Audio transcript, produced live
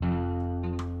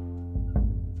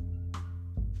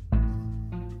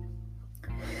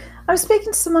I was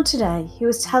speaking to someone today who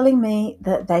was telling me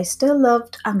that they still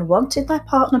loved and wanted their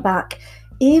partner back,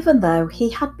 even though he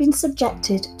had been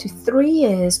subjected to 3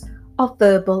 years of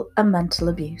verbal and mental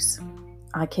abuse.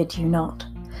 I kid you not.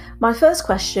 My first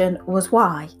question was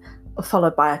why,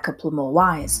 followed by a couple more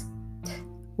whys.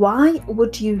 Why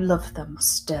would you love them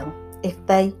still if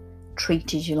they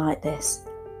treated you like this?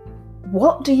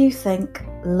 What do you think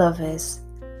love is,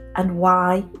 and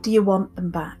why do you want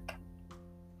them back?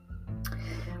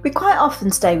 We quite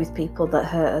often stay with people that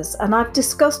hurt us, and I've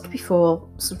discussed before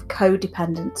sort of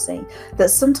codependency that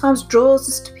sometimes draws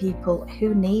us to people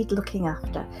who need looking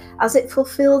after, as it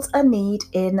fulfills a need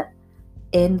in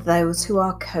those who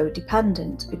are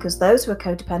codependent, because those who are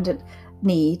codependent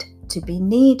need to be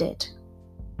needed.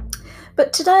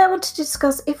 But today I want to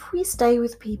discuss if we stay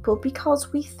with people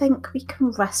because we think we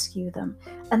can rescue them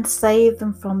and save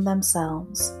them from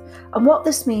themselves, and what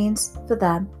this means for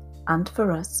them and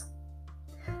for us.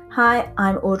 Hi,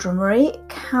 I'm Audra Marie,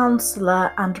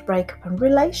 counsellor and breakup and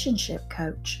relationship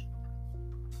coach.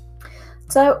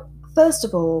 So, first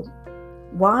of all,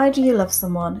 why do you love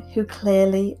someone who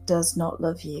clearly does not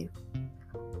love you?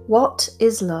 What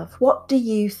is love? What do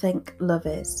you think love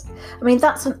is? I mean,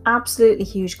 that's an absolutely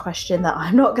huge question that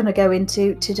I'm not going to go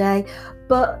into today,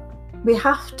 but we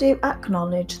have to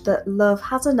acknowledge that love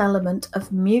has an element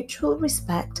of mutual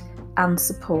respect and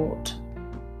support.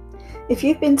 If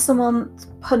you've been someone's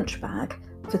punch bag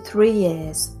for 3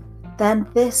 years, then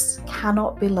this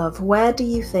cannot be love. Where do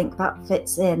you think that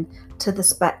fits in to the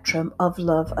spectrum of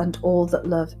love and all that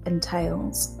love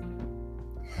entails?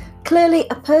 Clearly,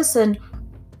 a person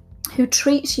who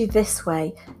treats you this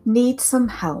way needs some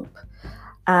help.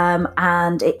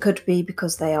 And it could be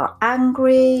because they are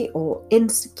angry or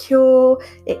insecure.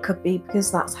 It could be because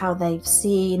that's how they've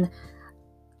seen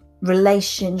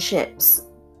relationships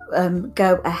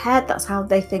go ahead. That's how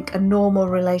they think a normal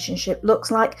relationship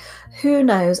looks like. Who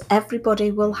knows?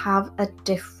 Everybody will have a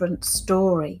different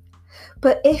story.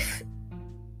 But if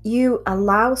you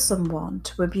allow someone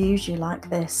to abuse you like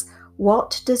this,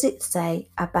 what does it say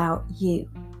about you?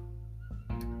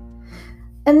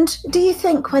 And do you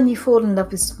think when you fall in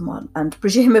love with someone, and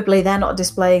presumably they're not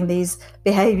displaying these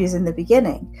behaviours in the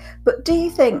beginning, but do you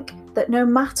think that no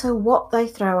matter what they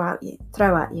throw at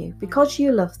you, because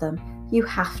you love them, you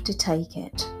have to take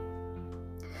it?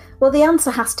 Well, the answer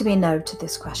has to be no to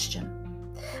this question.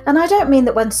 And I don't mean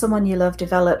that when someone you love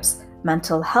develops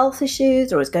mental health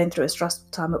issues or is going through a stressful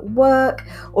time at work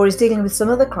or is dealing with some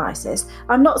other crisis.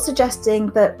 I'm not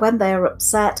suggesting that when they are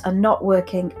upset and not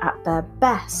working at their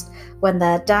best, when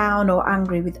they're down or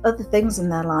angry with other things in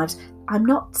their lives, I'm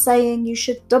not saying you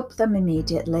should dump them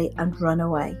immediately and run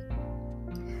away.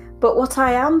 But what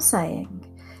I am saying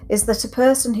is that a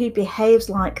person who behaves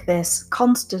like this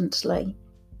constantly,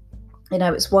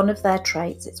 it's one of their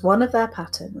traits, it's one of their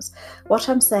patterns. What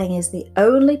I'm saying is the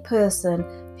only person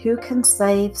who can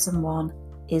save someone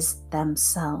is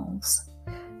themselves.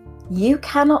 You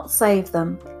cannot save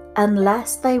them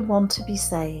unless they want to be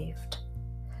saved.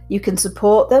 You can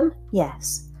support them,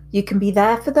 yes. You can be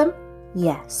there for them,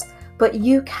 yes. But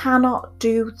you cannot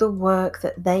do the work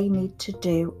that they need to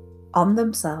do on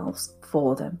themselves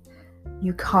for them.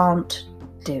 You can't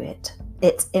do it.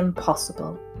 It's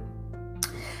impossible.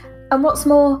 And what's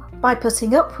more, by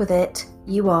putting up with it,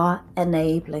 you are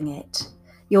enabling it.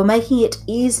 You're making it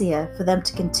easier for them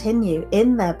to continue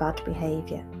in their bad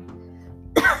behaviour.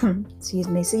 Excuse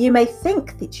me. So you may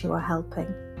think that you are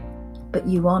helping, but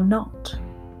you are not.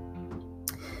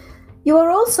 You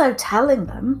are also telling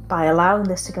them, by allowing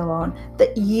this to go on,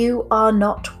 that you are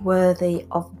not worthy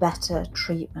of better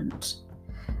treatment.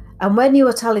 And when you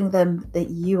are telling them that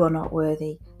you are not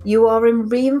worthy, you are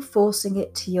reinforcing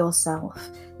it to yourself.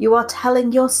 You are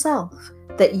telling yourself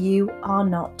that you are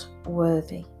not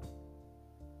worthy.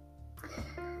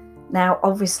 Now,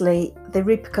 obviously, the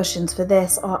repercussions for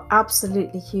this are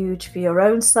absolutely huge for your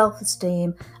own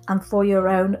self-esteem and for your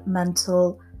own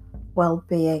mental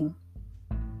well-being.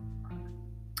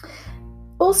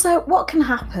 Also, what can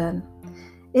happen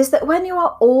is that when you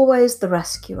are always the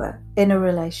rescuer in a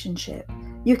relationship,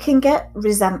 you can get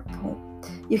resentful.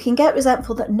 You can get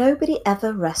resentful that nobody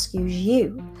ever rescues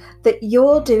you, that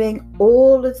you're doing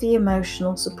all of the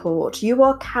emotional support, you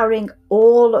are carrying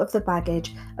all of the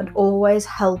baggage and always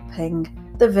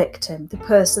helping the victim, the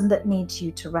person that needs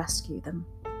you to rescue them.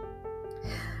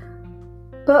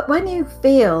 But when you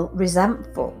feel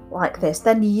resentful like this,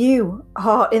 then you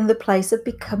are in the place of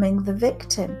becoming the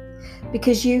victim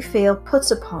because you feel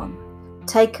put upon,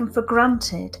 taken for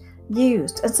granted,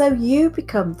 used, and so you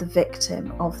become the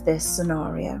victim of this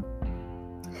scenario.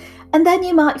 And then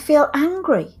you might feel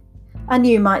angry and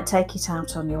you might take it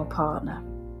out on your partner.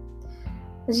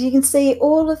 As you can see,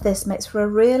 all of this makes for a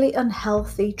really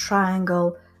unhealthy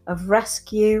triangle of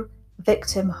rescue,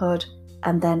 victimhood,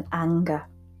 and then anger.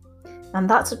 And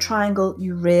that's a triangle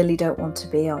you really don't want to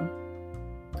be on.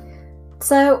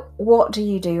 So what do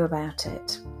you do about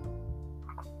it?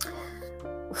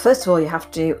 First of all, you have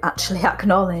to actually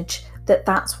acknowledge that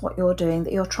that's what you're doing,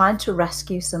 that you're trying to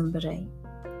rescue somebody.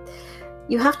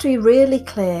 You have to be really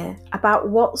clear about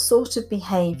what sort of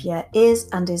behaviour is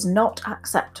and is not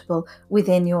acceptable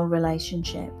within your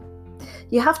relationship.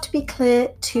 You have to be clear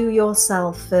to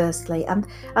yourself firstly, and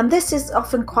this is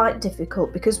often quite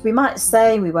difficult because we might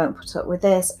say we won't put up with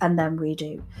this and then we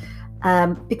do,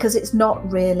 because it's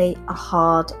not really a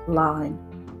hard line.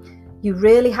 You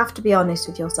really have to be honest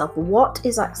with yourself. What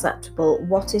is acceptable,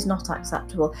 what is not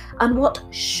acceptable, and what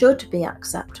should be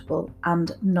acceptable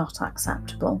and not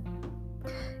acceptable.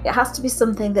 It has to be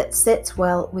something that sits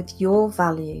well with your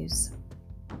values.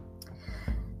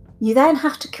 You then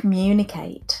have to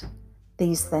communicate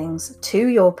these things to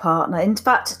your partner. In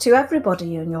fact, to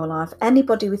everybody in your life,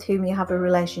 anybody with whom you have a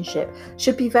relationship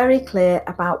should be very clear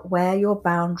about where your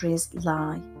boundaries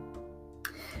lie.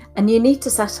 And you need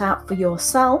to set out for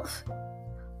yourself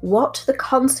what the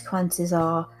consequences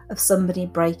are of somebody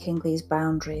breaking these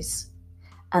boundaries.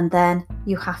 And then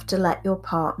you have to let your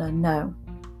partner know.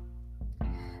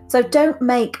 So don't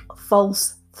make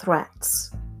false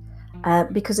threats.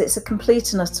 Because it's a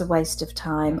complete and utter waste of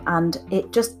time, and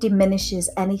it just diminishes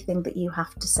anything that you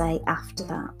have to say after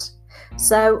that.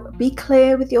 So be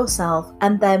clear with yourself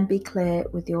and then be clear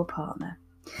with your partner.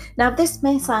 Now, this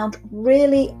may sound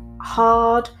really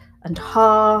hard and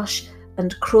harsh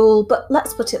and cruel, but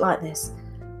let's put it like this.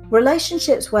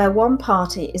 Relationships where one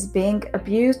party is being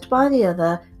abused by the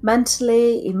other,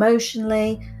 mentally,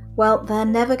 emotionally, well, they're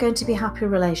never going to be happy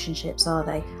relationships, are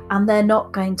they? And they're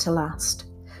not going to last.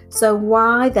 So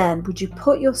why then would you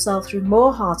put yourself through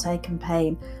more heartache and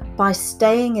pain by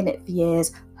staying in it for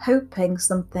years, hoping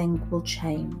something will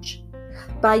change?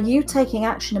 By you taking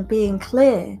action and being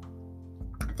clear,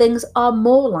 things are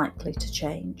more likely to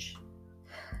change.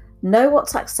 Know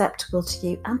what's acceptable to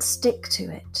you and stick to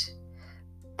it.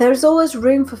 There is always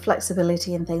room for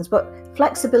flexibility in things, but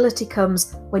flexibility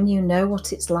comes when you know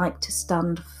what it's like to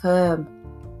stand firm.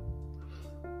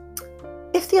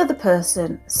 If the other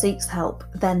person seeks help,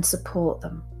 then support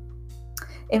them.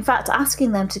 In fact,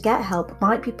 asking them to get help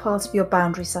might be part of your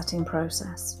boundary setting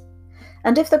process.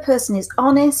 And if the person is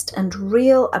honest and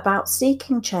real about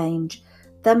seeking change,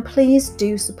 then please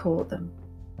do support them.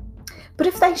 But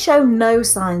if they show no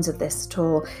signs of this at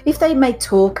all, if they may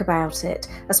talk about it,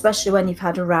 especially when you've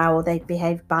had a row or they've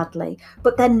behaved badly,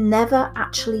 but then never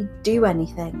actually do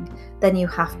anything, then you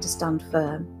have to stand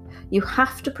firm. You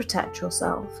have to protect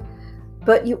yourself.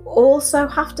 But you also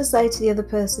have to say to the other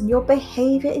person, your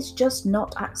behaviour is just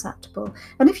not acceptable.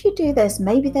 And if you do this,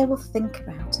 maybe they will think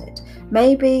about it.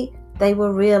 Maybe they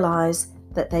will realise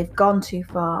that they've gone too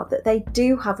far, that they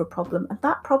do have a problem, and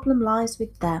that problem lies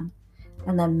with them.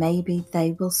 And then maybe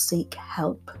they will seek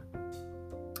help.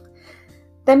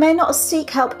 They may not seek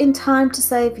help in time to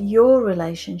save your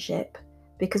relationship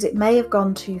because it may have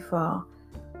gone too far,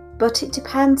 but it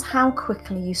depends how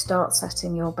quickly you start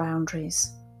setting your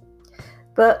boundaries.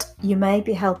 But you may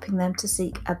be helping them to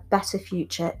seek a better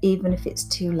future, even if it's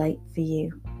too late for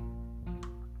you.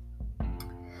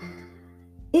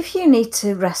 If you need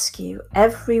to rescue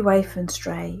every waif and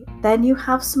stray, then you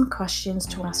have some questions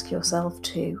to ask yourself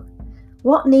too.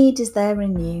 What need is there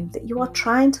in you that you are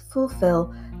trying to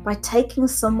fulfill by taking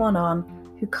someone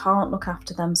on who can't look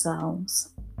after themselves?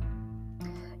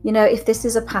 You know, if this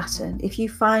is a pattern, if you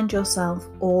find yourself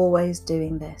always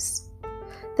doing this,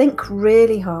 think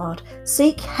really hard.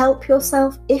 Seek help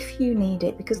yourself if you need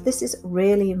it, because this is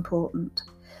really important.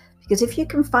 Because if you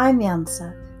can find the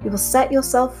answer, you will set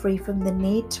yourself free from the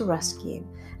need to rescue,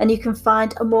 and you can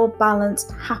find a more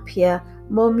balanced, happier,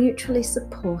 more mutually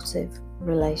supportive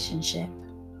relationship.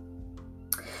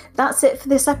 That's it for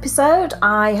this episode.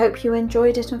 I hope you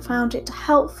enjoyed it and found it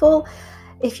helpful.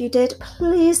 If you did,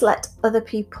 please let other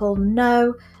people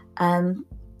know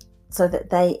so that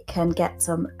they can get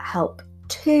some help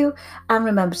too. And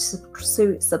remember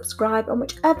to subscribe on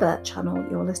whichever channel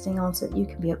you're listening on so that you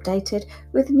can be updated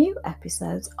with new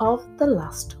episodes of the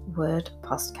Last Word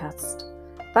podcast.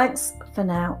 Thanks for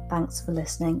now. Thanks for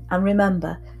listening. And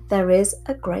remember, there is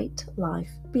a great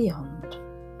life beyond.